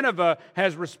of Nineveh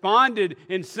has responded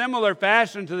in similar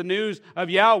fashion to the news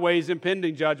of Yahweh's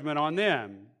impending judgment on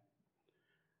them.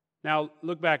 Now,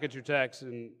 look back at your text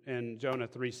in Jonah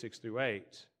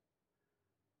 3:6-8.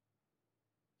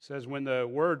 It says, "When the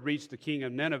word reached the king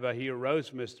of Nineveh, he arose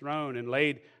from his throne and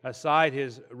laid aside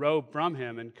his robe from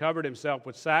him and covered himself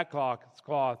with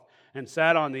sackcloth and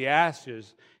sat on the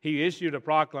ashes. He issued a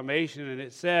proclamation, and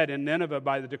it said, in Nineveh,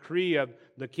 by the decree of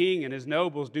the king and his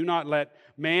nobles, do not let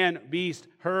man, beast,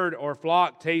 herd, or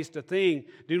flock taste a thing.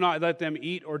 Do not let them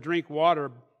eat or drink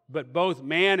water, but both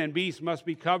man and beast must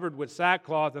be covered with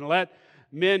sackcloth, and let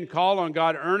men call on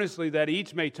God earnestly that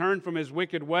each may turn from his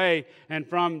wicked way and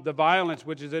from the violence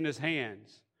which is in his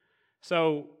hands.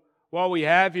 So what we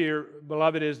have here,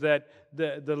 beloved, is that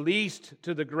the least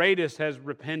to the greatest has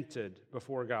repented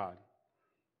before God.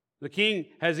 The king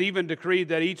has even decreed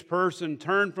that each person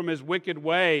turn from his wicked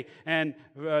way and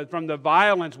from the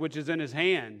violence which is in his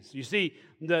hands. You see,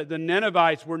 the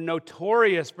Ninevites were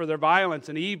notorious for their violence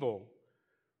and evil,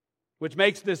 which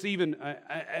makes this even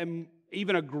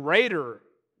a greater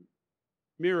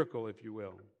miracle, if you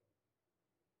will.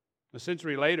 A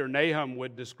century later, Nahum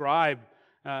would describe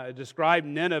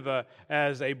Nineveh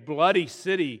as a bloody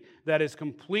city that is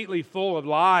completely full of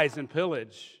lies and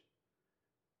pillage.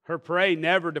 Her prey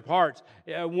never departs.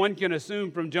 One can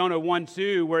assume from Jonah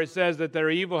 1:2, where it says that their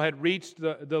evil had reached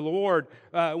the Lord,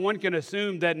 one can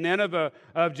assume that Nineveh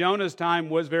of Jonah's time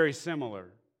was very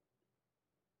similar.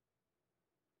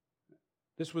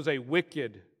 This was a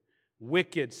wicked,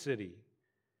 wicked city,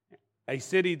 a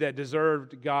city that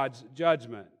deserved God's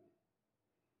judgment.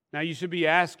 Now you should be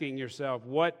asking yourself,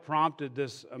 what prompted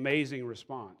this amazing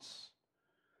response?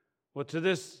 Well,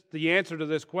 the answer to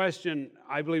this question,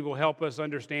 I believe, will help us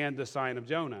understand the sign of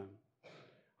Jonah.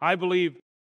 I believe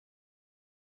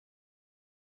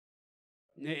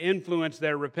it influenced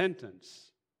their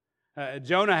repentance.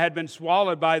 Jonah had been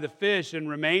swallowed by the fish and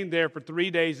remained there for 3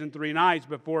 days and 3 nights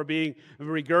before being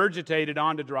regurgitated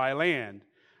onto dry land.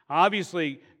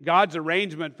 Obviously, God's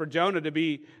arrangement for Jonah to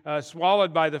be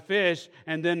swallowed by the fish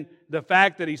and then the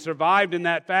fact that he survived in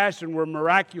that fashion were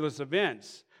miraculous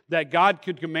events. That God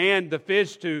could command the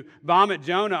fish to vomit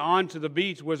Jonah onto the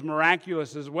beach was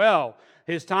miraculous as well.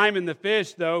 His time in the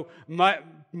fish, though,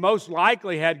 most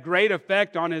likely had great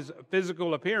effect on his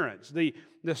physical appearance. The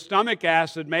stomach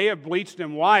acid may have bleached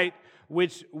him white,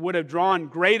 which would have drawn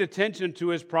great attention to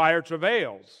his prior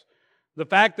travails. The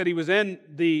fact that he was in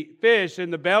the fish,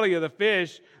 in the belly of the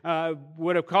fish,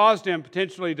 would have caused him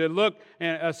potentially to look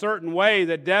in a certain way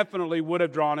that definitely would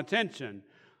have drawn attention.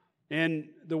 In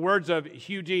the words of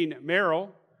Eugene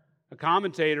Merrill, a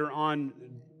commentator on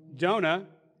Jonah,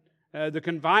 the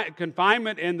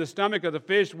confinement in the stomach of the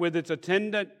fish with its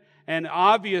attendant and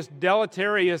obvious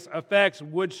deleterious effects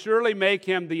would surely make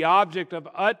him the object of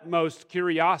utmost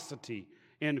curiosity,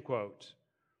 end quote.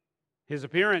 His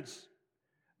appearance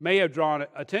may have drawn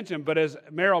attention, but as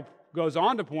Merrill goes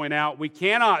on to point out, we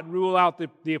cannot rule out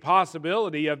the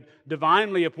possibility of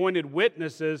divinely appointed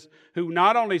witnesses who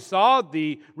not only saw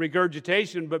the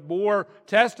regurgitation, but bore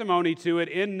testimony to it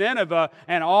in Nineveh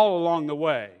and all along the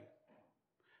way.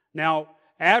 Now,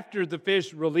 after the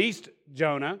fish released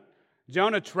Jonah,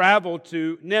 Jonah traveled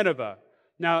to Nineveh.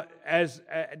 Now,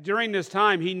 during this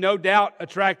time, he no doubt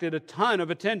attracted a ton of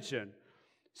attention.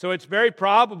 So it's very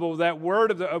probable that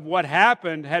word of what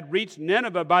happened had reached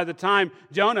Nineveh by the time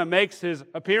Jonah makes his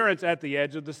appearance at the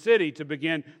edge of the city to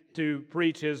begin to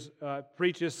preach his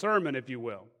sermon, if you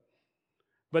will.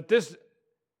 But this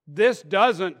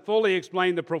doesn't fully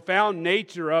explain the profound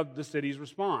nature of the city's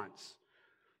response.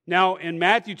 Now, in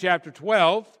Matthew chapter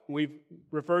 12, we've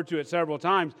referred to it several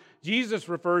times, Jesus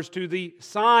refers to the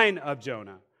sign of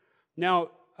Jonah.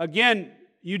 Now, again,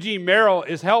 Eugene Merrill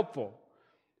is helpful.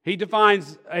 He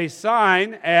defines a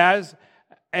sign as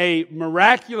a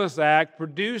miraculous act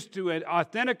produced to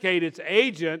authenticate its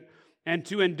agent and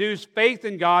to induce faith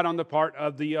in God on the part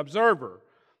of the observer.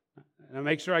 Now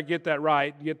make sure I get that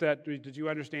right. Did you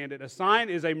understand it? A sign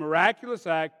is a miraculous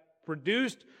act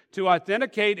produced to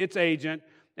authenticate its agent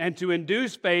and to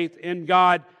induce faith in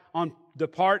God on the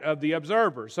part of the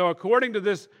observer. So according to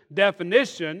this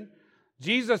definition,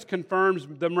 Jesus confirms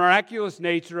the miraculous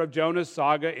nature of Jonah's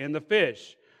saga in the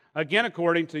fish. Again,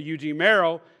 according to Eugene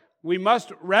Merrill, we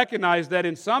must recognize that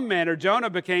in some manner Jonah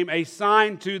became a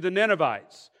sign to the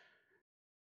Ninevites.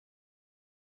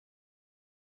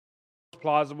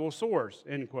 Plausible source,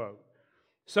 end quote.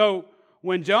 So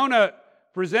when Jonah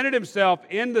presented himself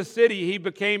in the city, he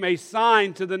became a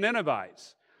sign to the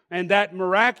Ninevites. And that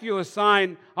miraculous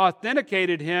sign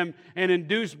authenticated him and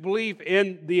induced belief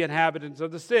in the inhabitants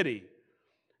of the city.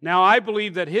 Now, I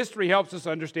believe that history helps us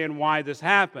understand why this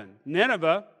happened.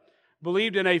 Nineveh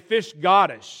believed in a fish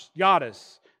goddess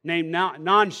named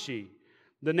Nanshi.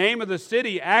 The name of the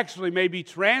city actually may be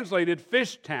translated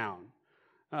Fish Town.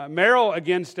 Merrill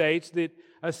again states that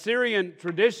Assyrian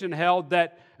tradition held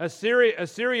that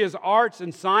Assyria's arts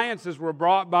and sciences were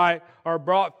brought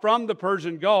from the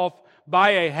Persian Gulf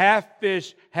by a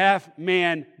half-fish,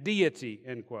 half-man deity,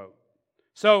 end quote.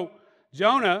 So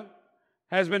Jonah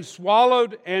has been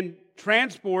swallowed and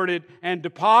transported and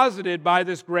deposited by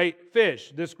this great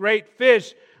fish. This great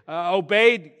fish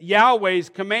obeyed Yahweh's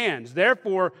commands.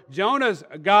 Therefore, Jonah's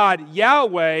God,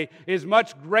 Yahweh, is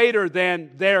much greater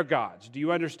than their gods. Do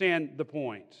you understand the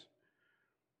point?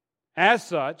 As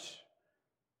such,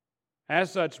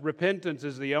 repentance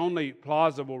is the only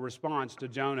plausible response to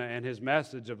Jonah and his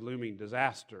message of looming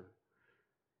disaster.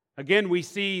 Again, we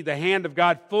see the hand of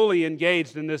God fully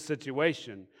engaged in this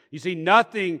situation. You see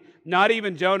nothing, not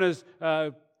even Jonah's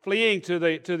fleeing to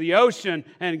the ocean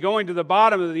and going to the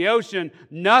bottom of the ocean,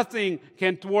 nothing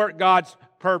can thwart God's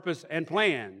purpose and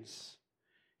plans.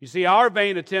 You see, our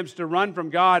vain attempts to run from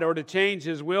God or to change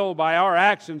His will by our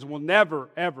actions will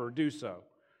never, ever do so.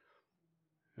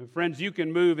 And friends, you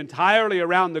can move entirely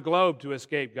around the globe to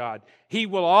escape God. He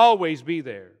will always be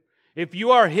there. If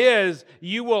you are His,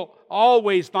 you will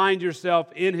always find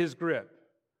yourself in His grip.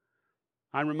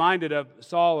 I'm reminded of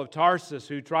Saul of Tarsus,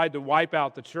 who tried to wipe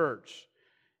out the church.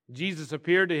 Jesus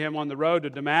appeared to him on the road to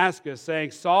Damascus,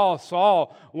 saying, "Saul,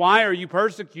 Saul, why are you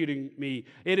persecuting me?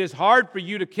 It is hard for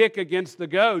you to kick against the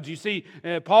goads." You see,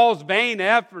 despite Paul's vain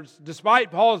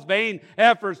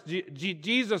efforts,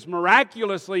 Jesus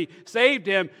miraculously saved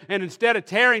him, and instead of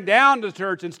tearing down the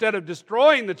church, instead of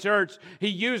destroying the church, He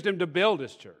used him to build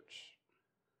His church.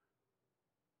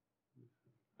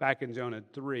 Back in Jonah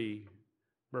 3,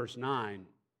 verse 9,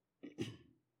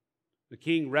 the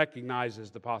king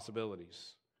recognizes the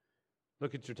possibilities.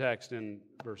 Look at your text in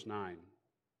verse 9.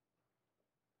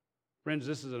 Friends,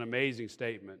 this is an amazing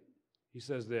statement. He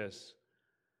says this,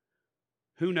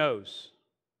 "Who knows?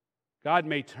 God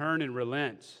may turn and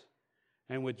relent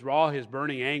and withdraw His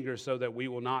burning anger so that we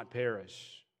will not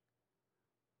perish."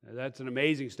 Now, that's an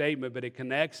amazing statement, but it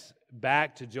connects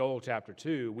back to Joel chapter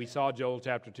 2. We saw Joel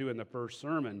chapter 2 in the first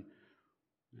sermon.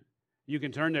 You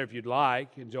can turn there if you'd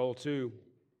like, in Joel 2.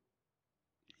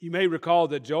 You may recall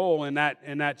that Joel in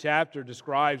that chapter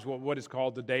describes what is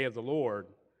called the day of the Lord.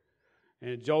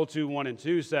 And Joel 2, 1 and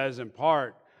 2 says in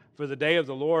part, "For the day of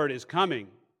the Lord is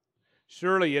coming.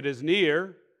 Surely it is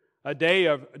near, a day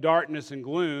of darkness and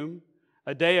gloom,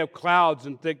 a day of clouds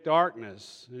and thick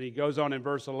darkness." And he goes on in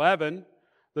verse 11,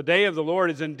 "The day of the Lord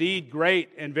is indeed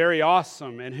great and very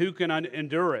awesome, and who can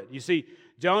endure it?" You see,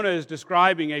 Jonah is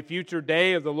describing a future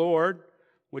day of the Lord,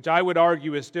 which I would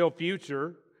argue is still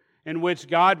future, in which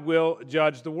God will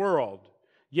judge the world.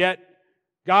 Yet,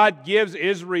 God gives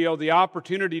Israel the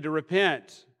opportunity to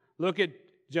repent. Look at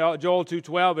Joel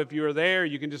 2:12. If you are there,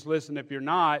 you can just listen if you're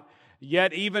not.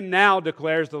 "Yet even now,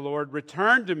 declares the Lord,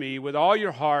 return to me with all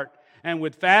your heart and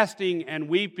with fasting and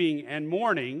weeping and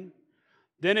mourning."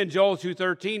 Then in Joel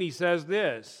 2:13, he says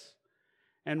this,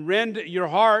 "And rend your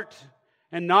heart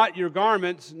and not your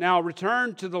garments. Now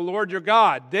return to the Lord your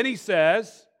God." Then he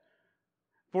says,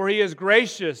 "For He is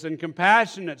gracious and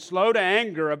compassionate, slow to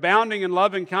anger, abounding in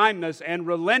love and kindness, and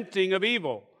relenting of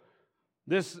evil."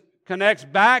 This connects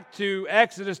back to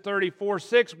Exodus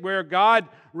 34:6, where God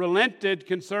relented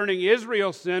concerning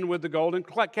Israel's sin with the golden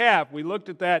calf. We looked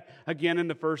at that again in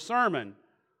the first sermon.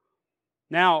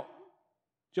 Now,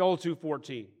 Joel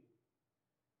 2:14.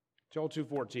 Joel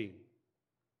 2:14.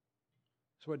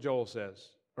 That's what Joel says,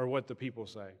 or what the people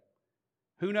say.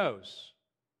 "Who knows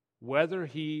whether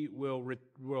He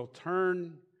will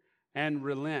turn and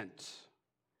relent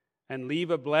and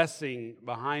leave a blessing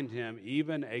behind Him,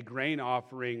 even a grain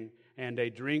offering and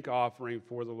a drink offering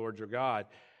for the Lord your God."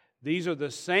 These are the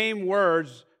same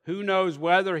words, "who knows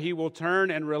whether He will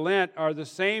turn and relent," are the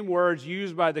same words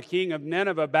used by the king of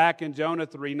Nineveh back in Jonah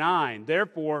 3:9.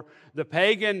 Therefore, the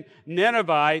pagan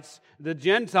Ninevites, the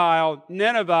Gentile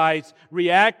Ninevites,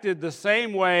 reacted the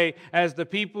same way as the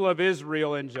people of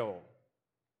Israel in Joel,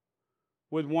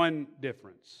 with one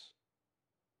difference.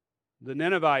 The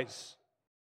Ninevites,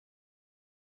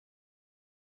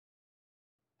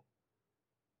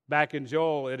 back in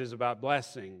Joel, it is about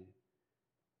blessing.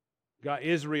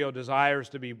 Israel desires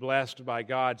to be blessed by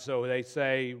God, so they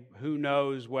say, "Who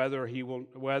knows whether he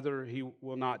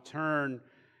will not turn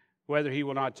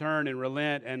and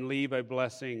relent and leave a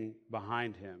blessing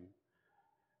behind him."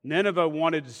 Nineveh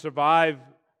wanted to survive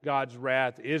God's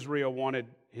wrath. Israel wanted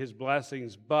His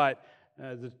blessings, but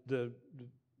the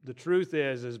truth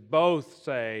is both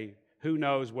say, "Who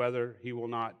knows whether He will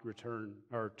not return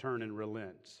or turn and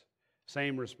relent."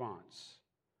 Same response.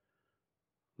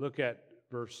 Look at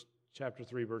chapter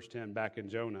 3, verse 10, back in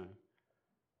Jonah.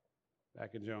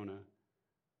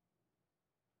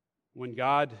 "When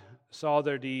God saw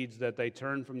their deeds, that they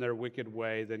turned from their wicked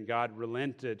way, then God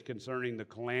relented concerning the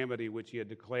calamity which He had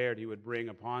declared He would bring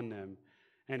upon them,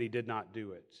 and He did not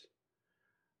do it."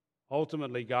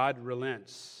 Ultimately, God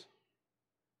relents.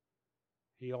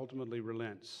 He ultimately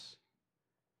relents.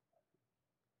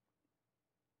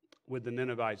 with the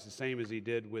Ninevites, the same as he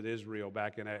did with Israel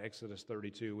back in Exodus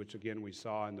 32, which again we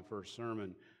saw in the first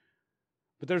sermon.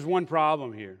 But there's one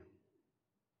problem here.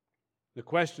 The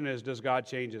question is, does God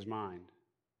change his mind?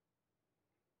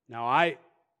 Now, I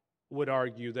would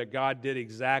argue that God did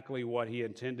exactly what he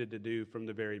intended to do from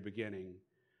the very beginning.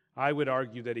 I would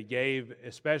argue that he gave,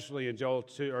 especially in Jonah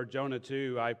 2, or Jonah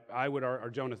 3,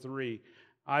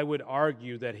 I would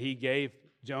argue that he gave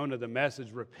Jonah the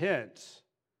message, repent.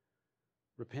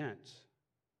 Repent.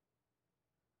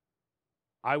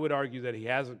 I would argue that he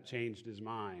hasn't changed his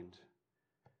mind.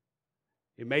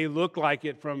 It may look like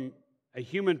it from a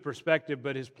human perspective,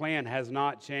 but his plan has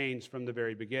not changed from the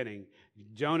very beginning.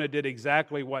 Jonah did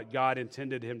exactly what God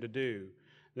intended him to do.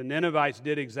 The Ninevites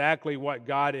did exactly what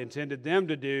God intended them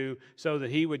to do so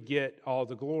that he would get all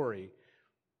the glory.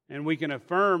 And we can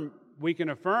affirm,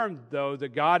 though,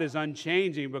 that God is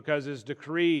unchanging because his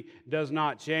decree does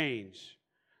not change.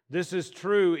 This is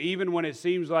true even when it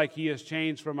seems like he has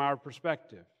changed from our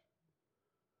perspective.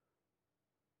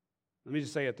 Let me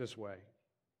just say it this way.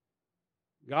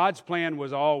 God's plan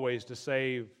was always to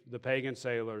save the pagan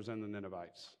sailors and the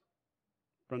Ninevites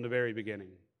from the very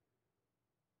beginning.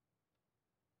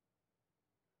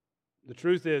 The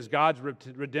truth is, God's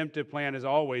redemptive plan has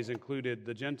always included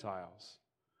the Gentiles.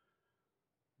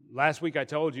 Last week I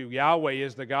told you, Yahweh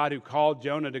is the God who called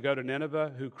Jonah to go to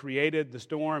Nineveh, who created the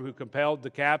storm, who compelled the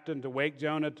captain to wake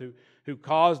Jonah, who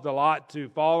caused the lot to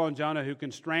fall on Jonah, who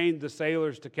constrained the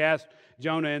sailors to cast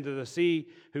Jonah into the sea,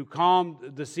 who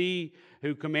calmed the sea,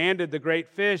 who commanded the great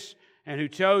fish, and who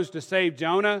chose to save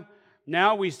Jonah.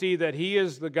 Now we see that he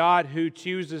is the God who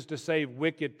chooses to save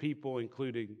wicked people,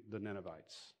 including the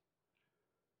Ninevites.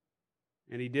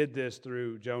 And he did this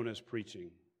through Jonah's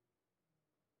preaching.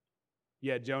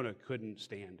 Yet Jonah couldn't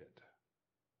stand it.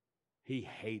 He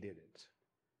hated it.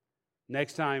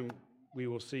 Next time we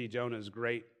will see Jonah's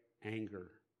great anger.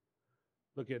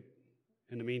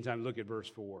 In the meantime, look at verse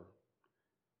 4.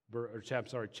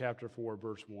 Chapter 4,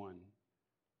 verse 1.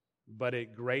 But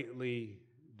it greatly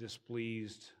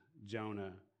displeased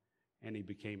Jonah, and he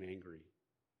became angry.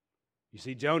 You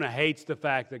see, Jonah hates the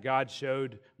fact that God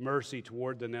showed mercy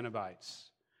toward the Ninevites,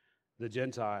 the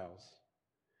Gentiles.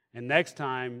 And next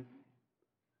time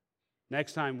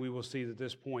we will see that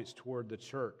this points toward the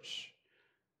church,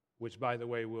 which, by the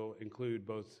way, will include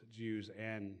both Jews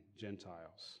and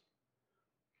Gentiles.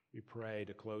 We pray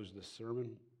to close this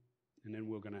sermon, and then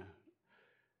we're going to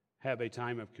have a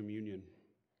time of communion.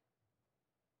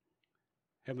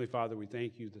 Heavenly Father, we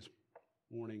thank you this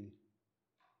morning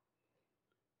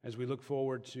as we look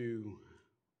forward to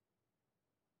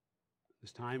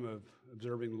this time of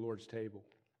observing the Lord's table.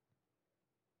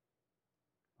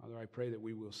 Father, I pray that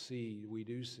we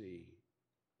do see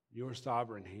your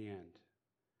sovereign hand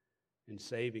in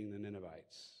saving the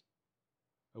Ninevites,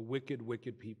 a wicked,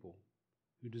 wicked people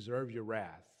who deserve your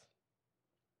wrath.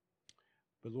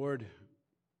 But Lord,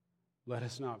 let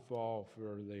us not fall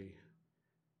for the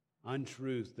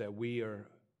untruth that we are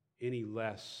any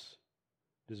less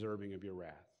deserving of your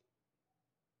wrath,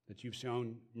 that you've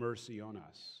shown mercy on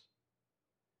us.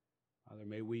 Father,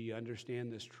 may we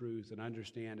understand this truth and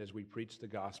understand as we preach the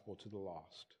gospel to the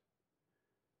lost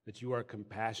that you are a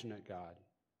compassionate God,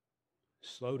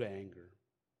 slow to anger,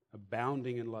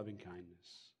 abounding in loving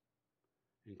kindness.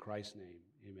 In Christ's name,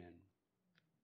 amen.